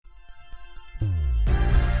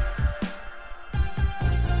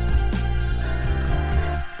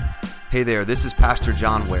Hey there, this is Pastor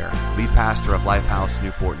John Ware, lead pastor of Lifehouse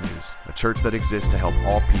Newport News, a church that exists to help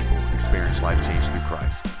all people experience life change through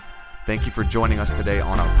Christ. Thank you for joining us today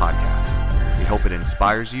on our podcast. We hope it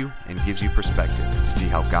inspires you and gives you perspective to see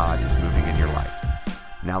how God is moving in your life.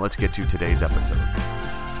 Now let's get to today's episode.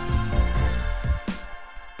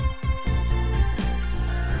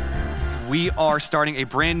 We are starting a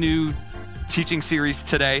brand new teaching series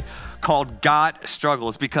today called God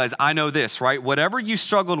Struggles, because I know this, right? Whatever you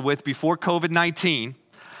struggled with before COVID-19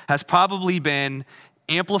 has probably been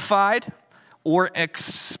amplified or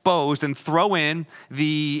exposed, and throw in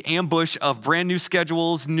the ambush of brand new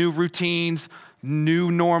schedules, new routines, new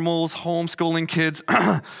normals, homeschooling kids.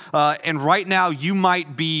 And right now you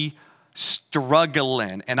might be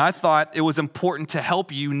struggling. And I thought it was important to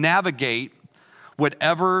help you navigate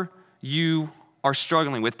whatever you are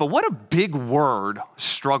struggling with. But what a big word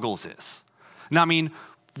struggles is. Now, I mean,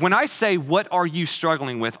 when I say what are you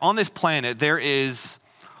struggling with, on this planet, there is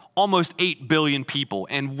almost 8 billion people.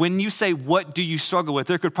 And when you say, what do you struggle with,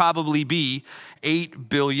 there could probably be 8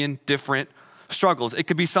 billion different struggles. It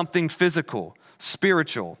could be something physical,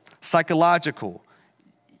 spiritual, psychological,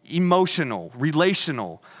 emotional,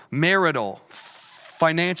 relational, marital,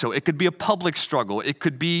 financial. It could be a public struggle. It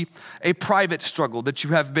could be a private struggle that you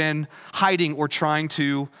have been hiding or trying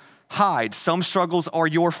to hide. Some struggles are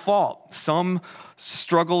your fault. Some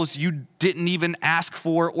struggles you didn't even ask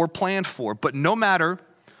for or plan for. But no matter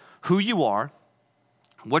who you are,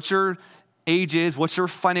 what your age is, what your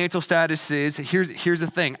financial status is, here's the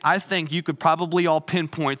thing. I think you could probably all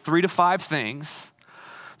pinpoint 3 to 5 things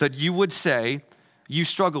that you would say you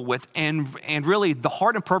struggle with. And really, the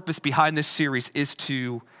heart and purpose behind this series is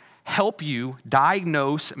to help you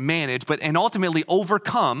diagnose, manage, and ultimately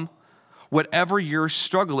overcome whatever your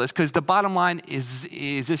struggle is. Because the bottom line is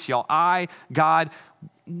this, y'all. God,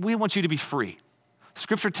 we want you to be free.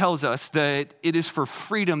 Scripture tells us that it is for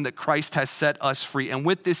freedom that Christ has set us free. And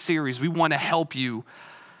with this series, we want to help you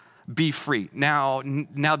be free. Now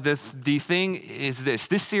the thing is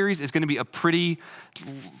this series is going to be a pretty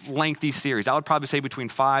lengthy series. I would probably say between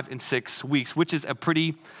 5 and 6 weeks, which is a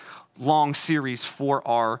pretty long series for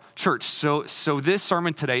our church. So this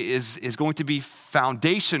sermon today is going to be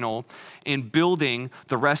foundational in building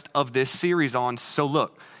the rest of this series on. So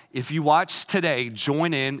look, if you watch today,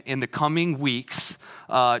 join in the coming weeks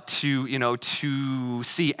to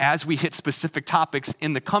see as we hit specific topics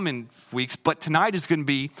in the coming weeks. But tonight is going to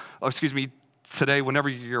be, today, whenever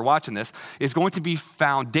you're watching this, is going to be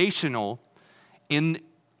foundational in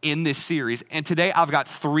this series. And today I've got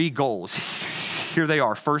 3 goals. Here they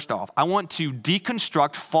are. First off, I want to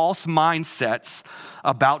deconstruct false mindsets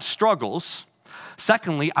about struggles.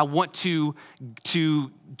 Secondly, I want to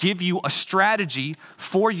give you a strategy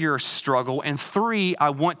for your struggle. And 3, I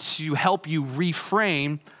want to help you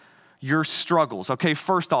reframe your struggles. Okay,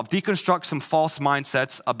 first off, deconstruct some false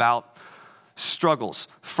mindsets about struggles.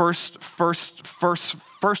 First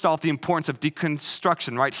off, the importance of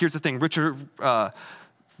deconstruction, right? Here's the thing. Richard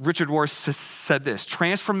Rohr said this: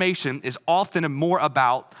 transformation is often more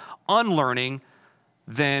about unlearning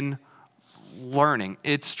than learning.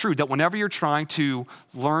 It's true that whenever you're trying to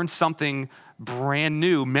learn something brand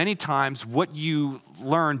new, many times what you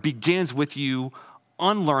learn begins with you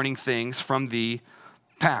unlearning things from the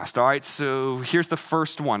past. All right, so here's the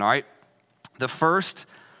first one. All right, the first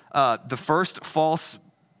false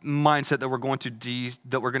mindset that we're going to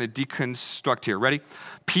deconstruct here. Ready?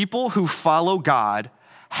 People who follow God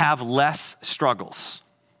have less struggles.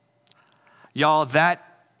 Y'all,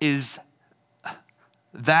 here's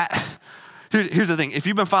the thing. If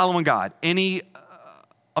you've been following God any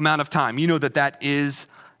amount of time, you know that is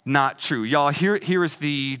not true. Y'all, here is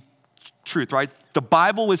the truth, right? The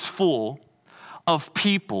Bible is full of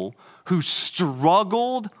people who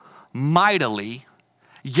struggled mightily,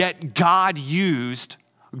 yet God used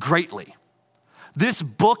greatly. This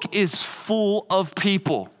book is full of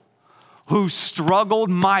people who struggled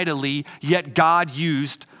mightily, yet God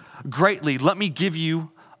used greatly. Let me give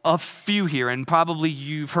you a few here, and probably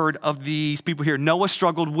you've heard of these people here. Noah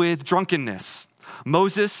struggled with drunkenness.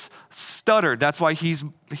 Moses stuttered. That's why he's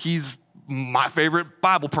my favorite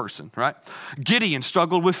Bible person, right? Gideon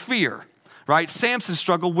struggled with fear, right? Samson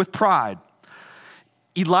struggled with pride.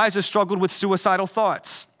 Elijah struggled with suicidal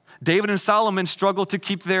thoughts. David and Solomon struggled to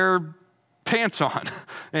keep their pants on.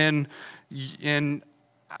 And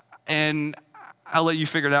I'll let you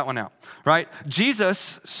figure that one out, right?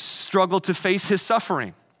 Jesus struggled to face his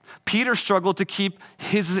suffering. Peter struggled to keep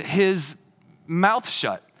his mouth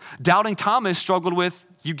shut. Doubting Thomas struggled with,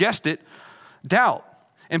 you guessed it, doubt.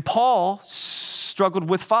 And Paul struggled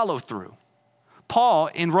with follow through. Paul,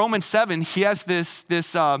 in Romans 7, he has this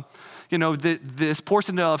this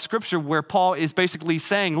portion of scripture where Paul is basically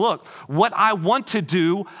saying, look, what I want to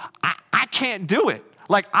do, I can't do it.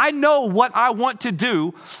 Like, I know what I want to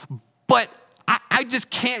do, but I just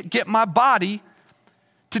can't get my body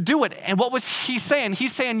to do it. And what was he saying?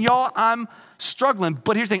 He's saying, y'all, I'm struggling.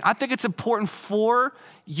 But here's the thing. I think it's important for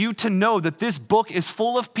you to know that this book is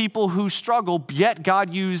full of people who struggle, yet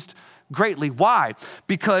God used greatly. Why?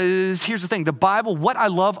 Because here's the thing. The Bible, what I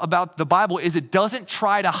love about the Bible is it doesn't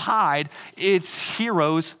try to hide its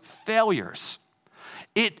heroes' failures.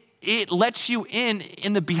 It lets you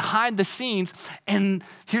in the behind the scenes. And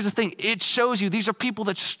here's the thing. It shows you these are people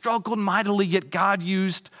that struggled mightily, yet God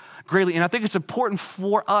used greatly. And I think it's important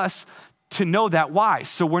for us to know that. Why?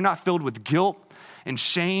 So we're not filled with guilt and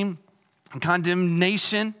shame and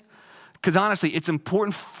condemnation. Because honestly, it's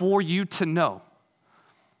important for you to know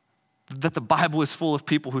that the Bible is full of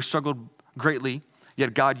people who struggled greatly,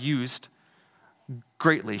 yet God used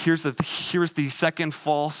greatly. Here's the second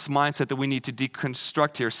false mindset that we need to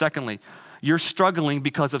deconstruct here. Secondly, you're struggling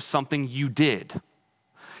because of something you did.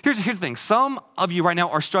 Here's the thing. Some of you right now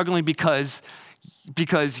are struggling because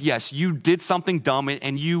yes, you did something dumb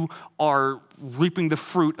and you are reaping the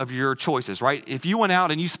fruit of your choices, right? If you went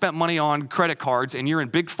out and you spent money on credit cards and you're in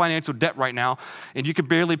big financial debt right now and you can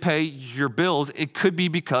barely pay your bills, it could be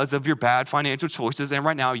because of your bad financial choices. And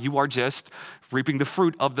right now you are just reaping the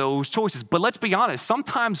fruit of those choices. But let's be honest,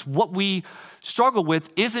 sometimes what we struggle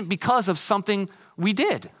with isn't because of something we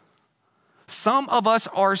did. Some of us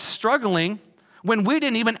are struggling when we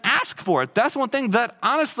didn't even ask for it. That's one thing that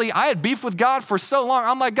honestly, I had beef with God for so long.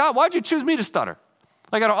 I'm like, God, why'd you choose me to stutter?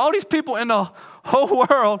 Like, out of all these people in the whole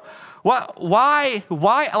world, why,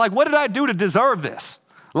 like, what did I do to deserve this?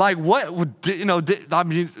 Like, what, I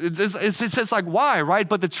mean, it's just like, why, right?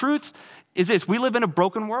 But the truth is this, we live in a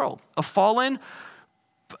broken world, a fallen,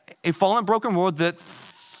 broken world that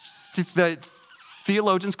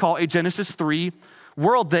theologians call a Genesis 3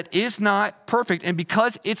 world that is not perfect. And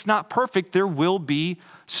because it's not perfect, there will be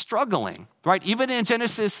struggling, right? Even in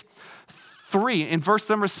Genesis 3, in verse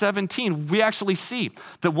number 17, we actually see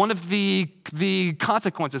that one of the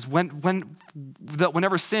consequences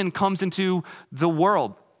whenever sin comes into the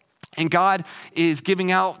world, and God is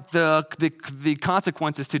giving out the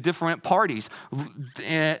consequences to different parties.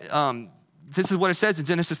 This is what it says in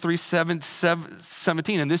Genesis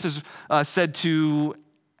 3:17, and this is said to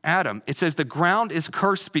Adam. It says, the ground is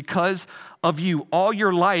cursed because of you. All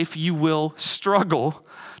your life you will struggle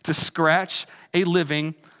to scratch a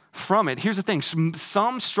living from it. Here's the thing.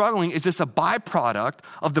 Some struggling is just a byproduct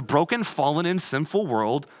of the broken, fallen, and sinful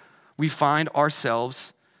world we find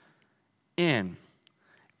ourselves in.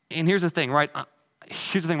 And here's the thing, right?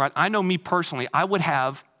 I know me personally, I would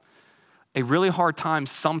have a really hard time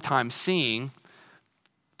sometimes seeing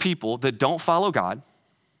people that don't follow God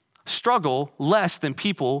struggle less than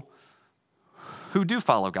people who do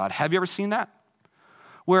follow God. Have you ever seen that?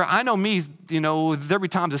 Where I know me, there'll be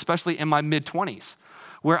times, especially in my mid-20s,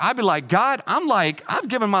 where I'd be like, God, I've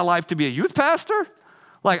given my life to be a youth pastor.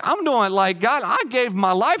 Like, I'm doing, like, God, I gave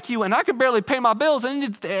my life to you and I can barely pay my bills.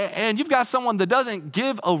 And you've got someone that doesn't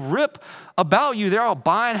give a rip about you. They're all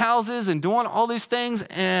buying houses and doing all these things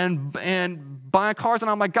and buying cars.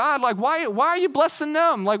 And I'm like, God, like, why are you blessing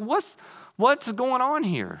them? Like, what's going on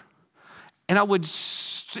here? And I would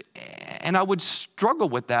struggle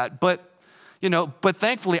with that. But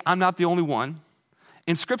thankfully, I'm not the only one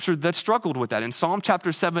in Scripture that struggled with that. In Psalm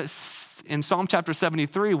chapter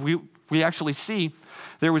 73, we actually see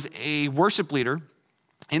there was a worship leader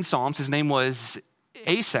in Psalms. His name was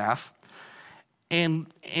Asaph. And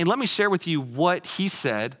let me share with you what he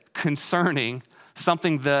said concerning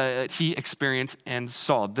something that he experienced and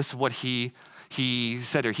saw. This is what he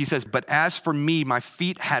said here. He says, but as for me, my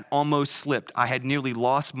feet had almost slipped. I had nearly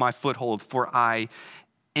lost my foothold, for I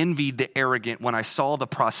envied the arrogant when I saw the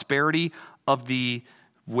prosperity of the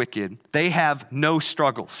wicked. They have no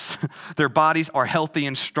struggles. Their bodies are healthy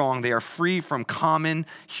and strong. They are free from common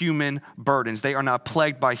human burdens. They are not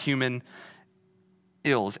plagued by human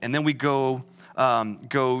ills. And then we go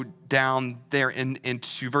down there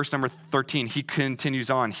into verse number 13. He continues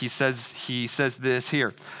on. He says this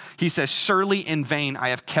here. He says, surely in vain I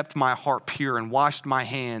have kept my heart pure and washed my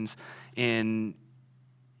hands in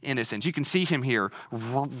innocence. You can see him here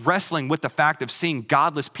wrestling with the fact of seeing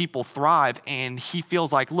godless people thrive, and he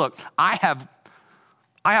feels like, look, I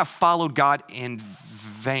have followed God in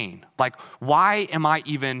vain. Like, why am I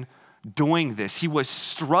even doing this? He was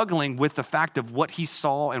struggling with the fact of what he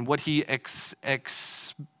saw and what he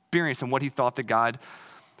experienced and what he thought that God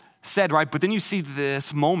said, right? But then you see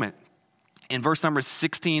this moment in verse number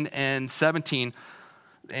 16 and 17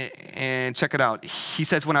 And check it out. He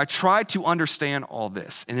says, when I tried to understand all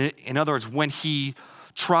this, and in other words, when he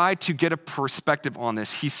tried to get a perspective on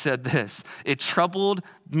this, he said this: it troubled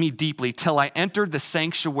me deeply till I entered the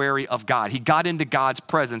sanctuary of God. He got into God's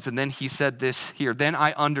presence, and then he said this here: then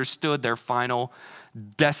I understood their final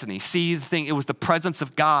destiny. See, the thing, it was the presence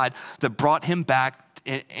of God that brought him back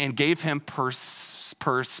and gave him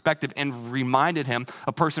perspective and reminded him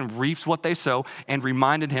a person reaps what they sow, and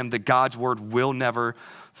reminded him that God's word will never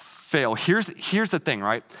fail. Here's the thing,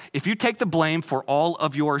 right? If you take the blame for all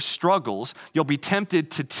of your struggles, you'll be tempted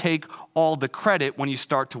to take all the credit when you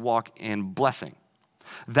start to walk in blessing.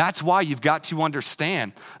 That's why you've got to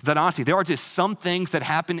understand that honestly, there are just some things that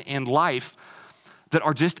happen in life that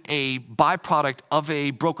are just a byproduct of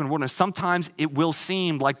a broken world. And sometimes it will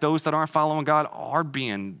seem like those that aren't following God are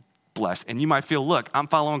being blessed. And you might feel, look, I'm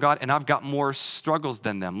following God and I've got more struggles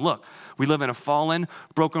than them. Look, we live in a fallen,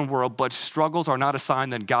 broken world, but struggles are not a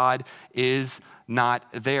sign that God is not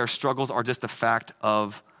there. Struggles are just a fact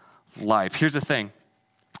of life. Here's the thing.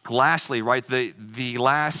 Lastly, right, the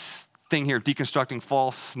last thing here, deconstructing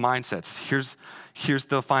false mindsets. Here's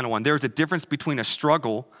the final one. There's a difference between a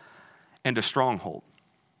struggle and a stronghold.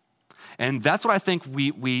 And that's what I think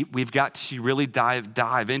we've got to really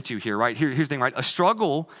dive into here, right? Here's the thing, right? A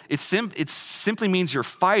struggle, it simply means you're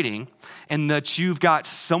fighting and that you've got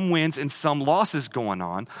some wins and some losses going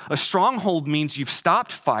on. A stronghold means you've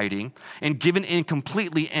stopped fighting and given in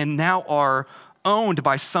completely and now are owned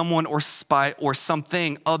by someone or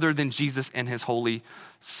something other than Jesus and his Holy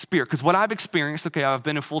Spirit. Because what I've experienced, okay, I've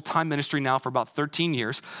been in full-time ministry now for about 13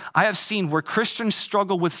 years. I have seen where Christians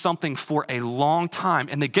struggle with something for a long time,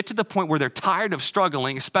 and they get to the point where they're tired of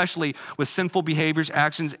struggling, especially with sinful behaviors,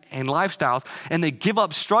 actions, and lifestyles, and they give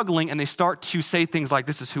up struggling and they start to say things like,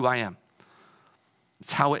 this is who I am.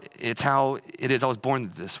 It's how it is. I was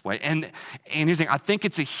born this way. And here's the thing, I think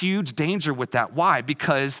it's a huge danger with that. Why?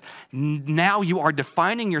 Because now you are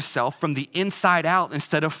defining yourself from the inside out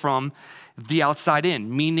instead of from the outside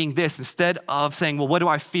in, meaning this: instead of saying, well, what do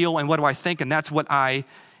I feel and what do I think, and that's what I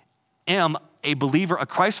am, a believer, a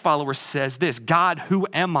Christ follower says this: God, who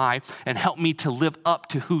am I? And help me to live up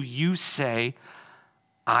to who you say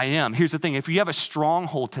I am. Here's the thing, if you have a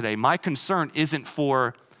stronghold today, my concern isn't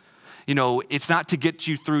for, it's not to get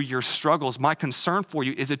you through your struggles. My concern for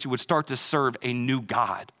you is that you would start to serve a new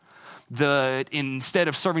God. Instead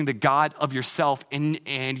of serving the God of yourself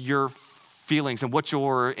and your feelings and what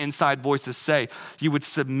your inside voices say, you would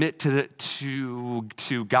submit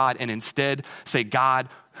to God and instead say, God,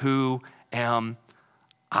 who am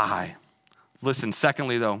I? Listen,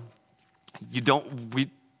 secondly though,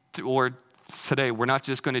 today we're not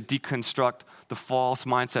just going to deconstruct the false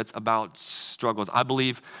mindsets about struggles. I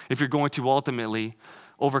believe if you're going to ultimately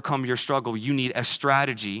overcome your struggle, you need a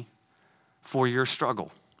strategy for your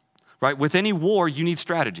struggle, right? With any war, you need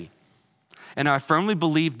strategy. And I firmly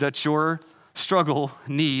believe that your struggle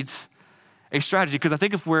needs a strategy, because I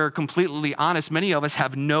think if we're completely honest, many of us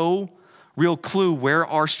have no real clue where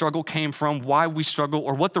our struggle came from, why we struggle,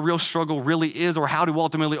 or what the real struggle really is, or how to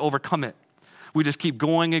ultimately overcome it. We just keep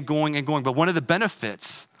going and going and going. But one of the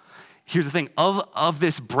benefits, here's the thing, of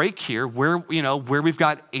this break here, where we've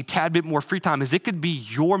got a tad bit more free time, is it could be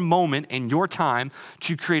your moment and your time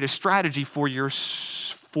to create a strategy for your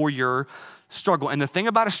struggle. And the thing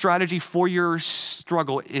about a strategy for your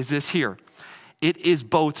struggle is this here: it is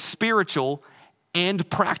both spiritual and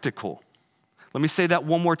practical. Let me say that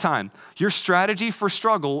one more time. Your strategy for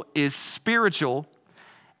struggle is spiritual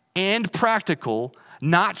and practical,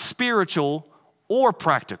 not spiritual or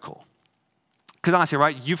practical. Because honestly,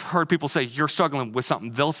 right, you've heard people say you're struggling with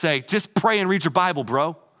something. They'll say, just pray and read your Bible,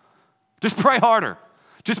 bro. Just pray harder.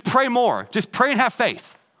 Just pray more. Just pray and have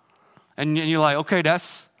faith. And you're like, okay,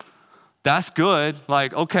 that's good.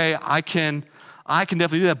 Like, okay, I can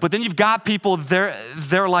definitely do that. But then you've got people, they're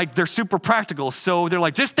super practical. So they're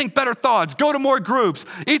like, just think better thoughts, go to more groups,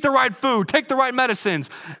 eat the right food, take the right medicines,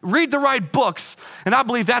 read the right books. And I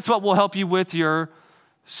believe that's what will help you with your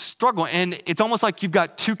struggle. And it's almost like you've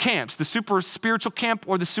got two camps, the super spiritual camp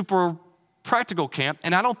or the super practical camp.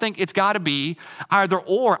 And I don't think it's got to be either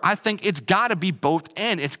or. I think it's got to be both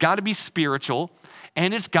and. It's got to be spiritual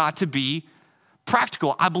and it's got to be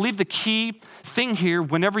practical. I believe the key thing here,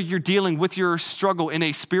 whenever you're dealing with your struggle in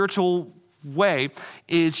a spiritual way,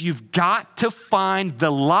 is you've got to find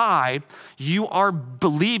the lie you are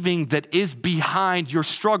believing that is behind your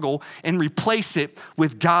struggle and replace it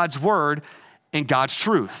with God's word and God's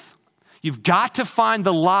truth. You've got to find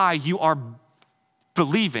the lie you are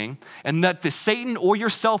believing and that the Satan or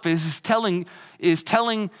yourself is telling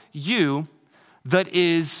you that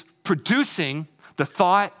is producing the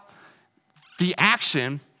thought, the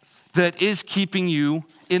action that is keeping you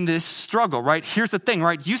in this struggle, right? Here's the thing,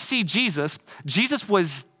 right? You see Jesus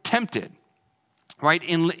was tempted, right?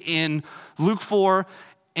 In Luke 4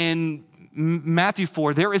 and Matthew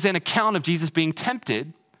 4, there is an account of Jesus being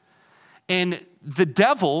tempted. And the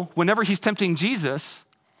devil, whenever he's tempting Jesus,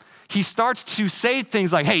 he starts to say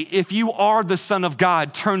things like, hey, if you are the Son of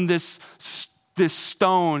God, turn this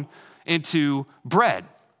stone into bread.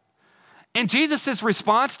 And Jesus'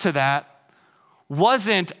 response to that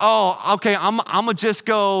wasn't, oh, okay, I'm gonna just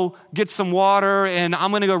go get some water and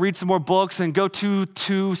I'm gonna go read some more books and go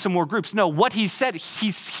to some more groups. No, what he said,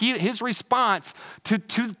 his response to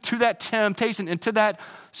that temptation and to that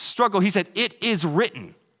struggle, he said, it is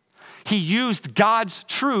written. He used God's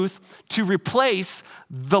truth to replace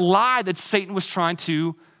the lie that Satan was trying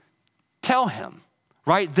to tell him,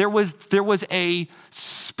 right? There was a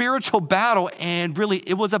spiritual battle, and really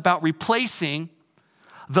it was about replacing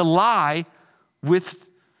the lie with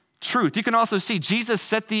truth. You can also see Jesus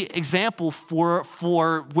set the example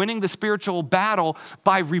for winning the spiritual battle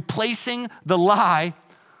by replacing the lie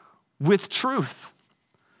with truth.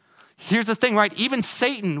 Here's the thing, right? Even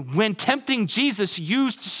Satan, when tempting Jesus,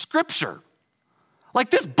 used scripture. Like,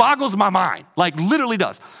 this boggles my mind, like literally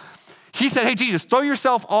does. He said, hey, Jesus, throw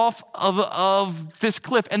yourself off of this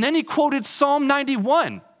cliff. And then he quoted Psalm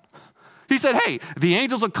 91. He said, hey, the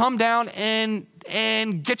angels will come down and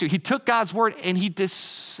get you. He took God's word and he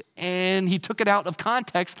took it out of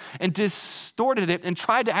context and distorted it and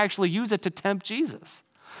tried to actually use it to tempt Jesus.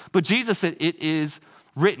 But Jesus said, it is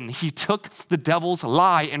written. He took the devil's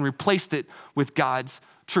lie and replaced it with God's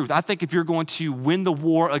truth. I think if you're going to win the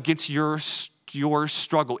war against your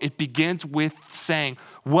struggle, it begins with saying,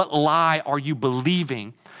 what lie are you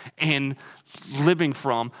believing and living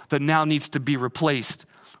from that now needs to be replaced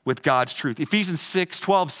with God's truth? Ephesians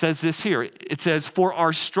 6:12 says this here. It says, for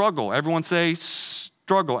our struggle, everyone say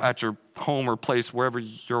struggle at your home or place, wherever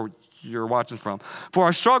you're watching from. For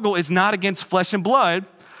our struggle is not against flesh and blood,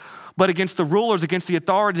 but against the rulers, against the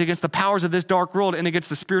authorities, against the powers of this dark world, and against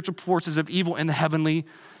the spiritual forces of evil in the heavenly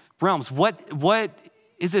realms. What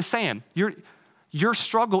is this saying? Your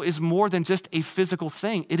struggle is more than just a physical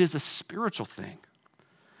thing. It is a spiritual thing.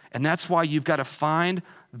 And that's why you've got to find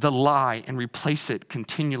the lie and replace it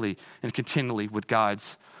continually with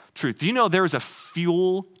God's truth. Do you know there is a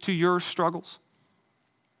fuel to your struggles?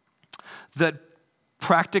 That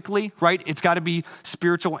practically, right, it's got to be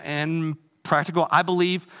spiritual and practical. I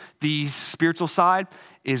believe the spiritual side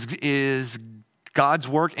is God's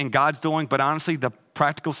work and God's doing, but honestly, the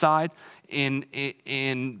practical side in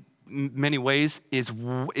many ways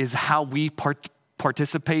is how we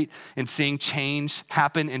participate in seeing change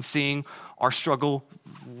happen and seeing our struggle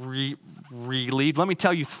relieved. Let me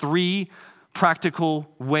tell you 3 practical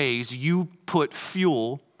ways you put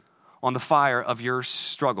fuel on the fire of your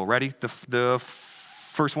struggle. Ready? The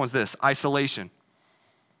first one's this: isolation.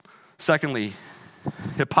 Secondly,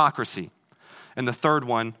 hypocrisy. And the third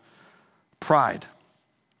one, pride.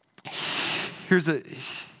 Here's the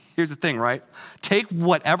thing, right? Take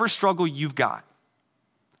whatever struggle you've got,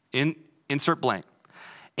 insert blank.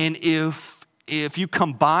 And if you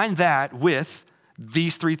combine that with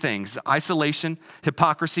these 3 things, isolation,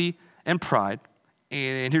 hypocrisy, and pride,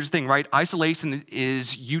 and here's the thing, right? Isolation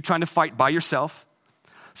is you trying to fight by yourself.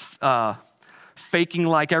 Faking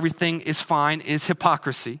like everything is fine is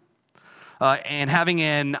hypocrisy. And having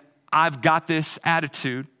an I've got this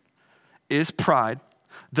attitude is pride.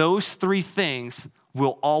 Those 3 things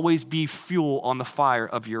will always be fuel on the fire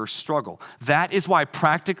of your struggle. That is why,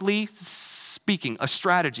 practically speaking, a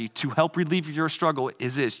strategy to help relieve your struggle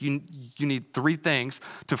is this. You need 3 things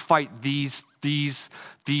to fight these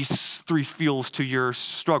 3 fuels to your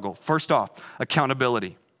struggle. First off,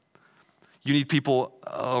 accountability. You need people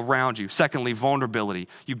around you. Secondly, vulnerability.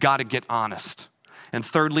 You've got to get honest. And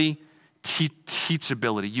thirdly,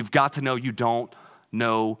 teachability. You've got to know you don't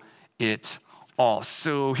know it all.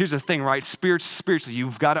 So here's the thing, right? Spiritually,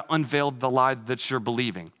 you've got to unveil the lie that you're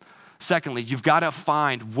believing. Secondly, you've got to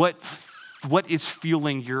find what is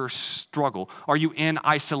fueling your struggle. Are you in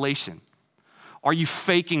isolation? Are you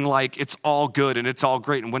faking like it's all good and it's all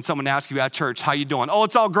great? And when someone asks you at church, how you doing? Oh,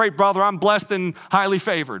 it's all great, brother. I'm blessed and highly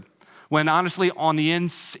favored. When honestly, on the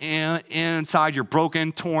inside, you're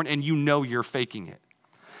broken, torn, and you know you're faking it.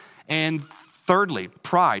 And thirdly,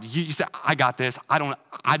 pride. You say, I got this. I don't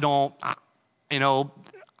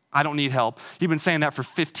need help. You've been saying that for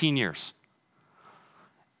 15 years.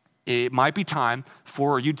 It might be time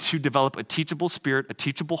for you to develop a teachable spirit, a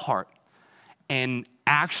teachable heart, and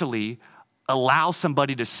actually allow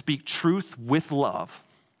somebody to speak truth with love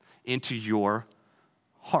into your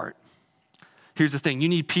heart. Here's the thing. You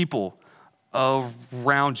need people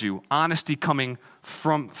around you, honesty coming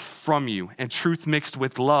from you, and truth mixed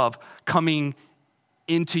with love coming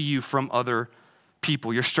into you from other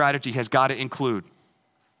people. Your strategy has got to include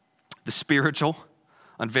the spiritual,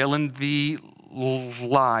 unveiling the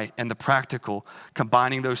lie, and the practical,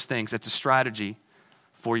 combining those things. It's a strategy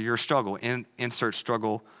for your struggle. Insert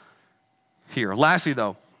struggle here. Lastly,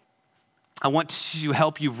 though, I want to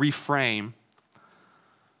help you reframe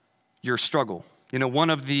your struggle. You know, one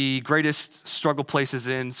of the greatest struggle places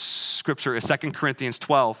in Scripture is 2 Corinthians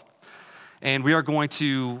 12. And we are going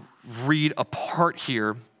to read a part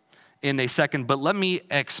here in a second, but let me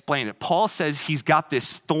explain it. Paul says he's got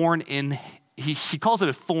this thorn in, he calls it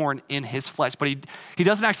a thorn in his flesh, but he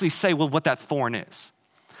doesn't actually say, well, what that thorn is.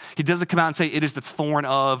 He doesn't come out and say, it is the thorn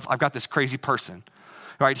of, I've got this crazy person,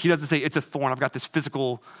 right? He doesn't say, it's a thorn, I've got this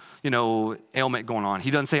physical, ailment going on.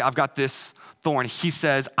 He doesn't say, I've got this thorn. He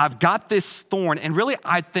says, I've got this thorn. And really,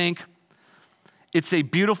 I think it's a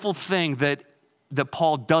beautiful thing that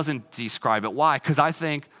Paul doesn't describe it. Why? Because I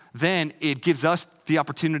think then it gives us the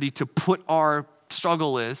opportunity to put our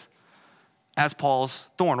struggle as Paul's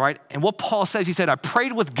thorn, right? And what Paul says, he said, I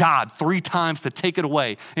prayed with God 3 times to take it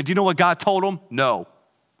away. And do you know what God told him? No.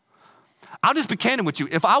 I'll just be candid with you.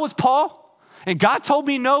 If I was Paul and God told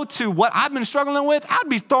me no to what I've been struggling with, I'd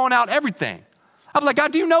be throwing out everything. I'd be like,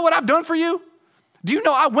 God, do you know what I've done for you? Do you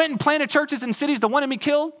know I went and planted churches in cities that wanted me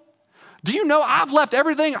killed? Do you know I've left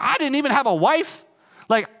everything? I didn't even have a wife.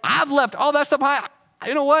 Like, I've left all that stuff.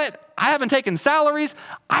 You know what? I haven't taken salaries.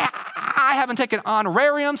 I haven't taken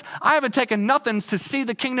honorariums. I haven't taken nothing to see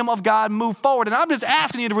the kingdom of God move forward. And I'm just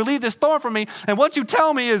asking you to relieve this thorn from me. And what you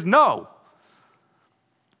tell me is no.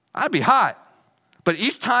 I'd be hot. But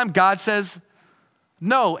each time God says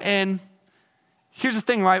no. And here's the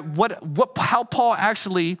thing, right? How Paul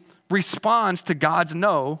actually responds to God's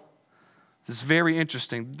no is very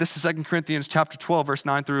interesting. This is 2 Corinthians chapter 12, verse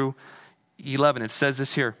 9 through 11. It says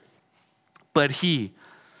this here. But he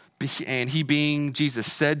being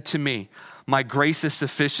Jesus, said to me, my grace is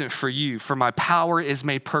sufficient for you, for my power is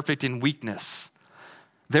made perfect in weakness.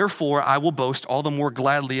 Therefore, I will boast all the more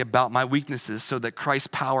gladly about my weaknesses, so that Christ's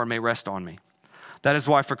power may rest on me. That is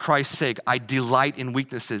why, for Christ's sake, I delight in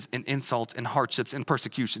weaknesses, in insults, in hardships, in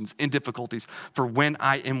persecutions, in difficulties. For when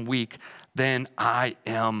I am weak, then I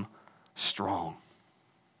am strong.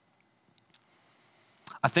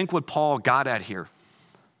 I think what Paul got at here,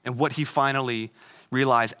 and what he finally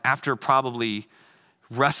realized after probably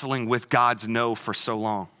wrestling with God's no for so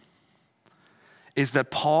long, is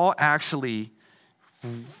that Paul actually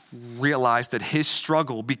realized that his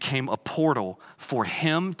struggle became a portal for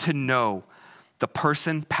him to know the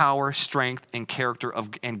person, power, strength, and character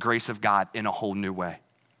and grace of God in a whole new way.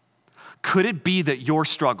 Could it be that your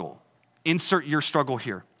struggle, insert your struggle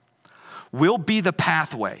here, will be the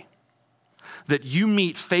pathway that you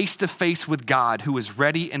meet face to face with God, who is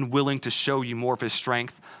ready and willing to show you more of his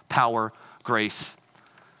strength, power, grace,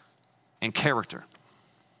 and character?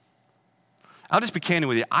 I'll just be candid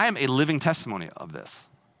with you. I am a living testimony of this.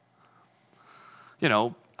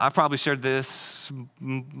 I've probably shared this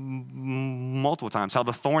multiple times, how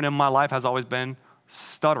the thorn in my life has always been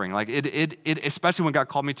stuttering. Like it especially when God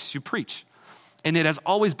called me to preach. And it has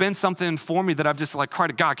always been something for me that I've just cried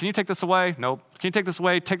to God, can you take this away? Nope. Can you take this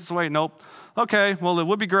away? Take this away? Nope. Okay, well, it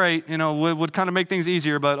would be great, would kind of make things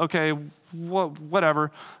easier, but okay,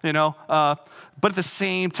 whatever, But at the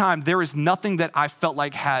same time, there is nothing that I felt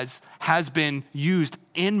like has been used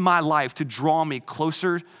in my life to draw me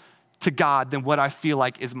closer to God than what I feel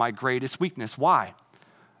like is my greatest weakness. Why?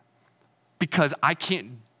 Because I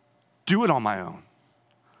can't do it on my own.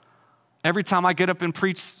 Every time I get up and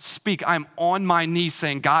speak, I'm on my knees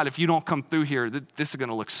saying, God, if you don't come through here, this is going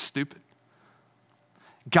to look stupid.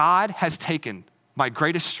 God has taken my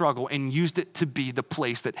greatest struggle and used it to be the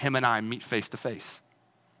place that him and I meet face to face.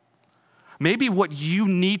 Maybe what you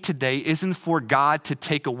need today isn't for God to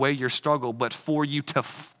take away your struggle, but for you to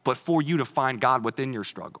find God within your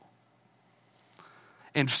struggle.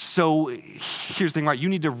 And so here's the thing, right? You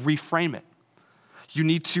need to reframe it. You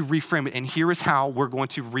need to reframe it. And here is how we're going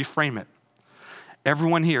to reframe it.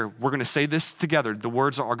 Everyone here, we're going to say this together. The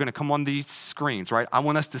words are going to come on these screens, right? I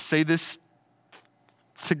want us to say this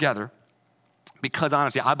together because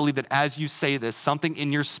honestly, I believe that as you say this, something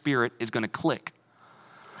in your spirit is going to click.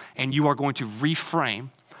 And you are going to reframe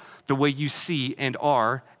the way you see and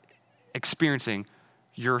are experiencing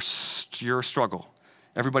your struggle.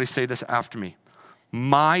 Everybody say this after me.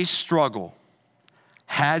 My struggle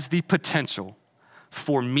has the potential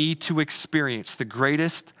for me to experience the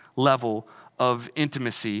greatest level of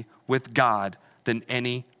intimacy with God than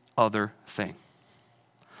any other thing.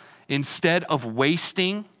 Instead of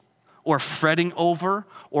wasting or fretting over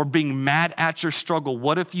or being mad at your struggle?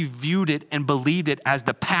 What if you viewed it and believed it as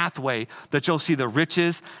the pathway that you'll see the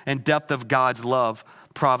riches and depth of God's love,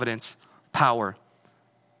 providence, power,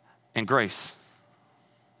 and grace?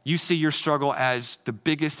 You see your struggle as the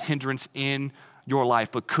biggest hindrance in your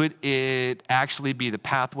life, but could it actually be the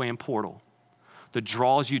pathway and portal that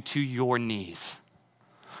draws you to your knees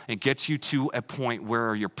and gets you to a point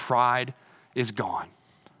where your pride is gone,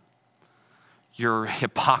 your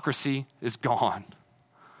hypocrisy is gone,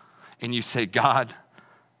 and you say, God,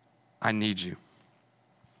 I need you.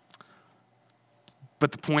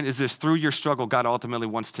 But the point is this: through your struggle, God ultimately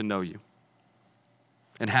wants to know you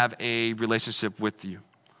and have a relationship with you.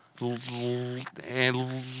 And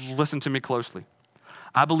listen to me closely.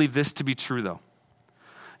 I believe this to be true, though.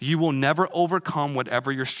 You will never overcome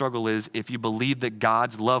whatever your struggle is if you believe that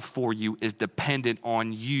God's love for you is dependent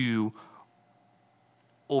on you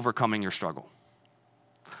overcoming your struggle.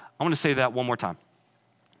 I want to say that one more time.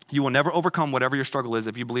 You will never overcome whatever your struggle is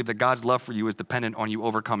if you believe that God's love for you is dependent on you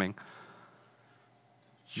overcoming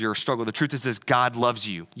your struggle. The truth is this: God loves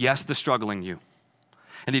you. Yes, the struggling you.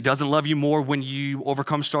 And he doesn't love you more when you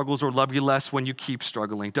overcome struggles or love you less when you keep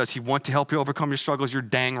struggling. Does he want to help you overcome your struggles? You're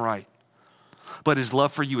dang right. But his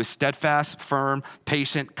love for you is steadfast, firm,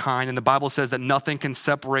 patient, kind. And the Bible says that nothing can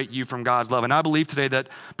separate you from God's love. And I believe today that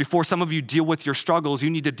before some of you deal with your struggles,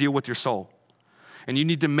 you need to deal with your soul. And you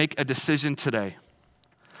need to make a decision today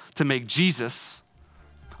to make Jesus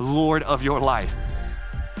Lord of your life.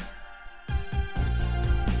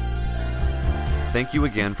 Thank you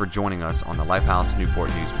again for joining us on the Lifehouse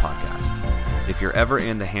Newport News podcast. If you're ever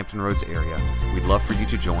in the Hampton Roads area, we'd love for you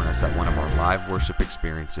to join us at one of our live worship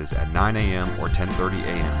experiences at 9 a.m. or 10:30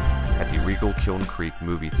 a.m. at the Regal Kiln Creek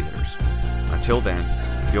movie theaters. Until then,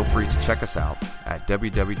 feel free to check us out at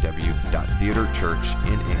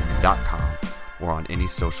www.theaterchurchnn.com or on any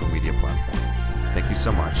social media platform. Thank you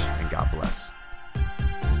so much, and God bless.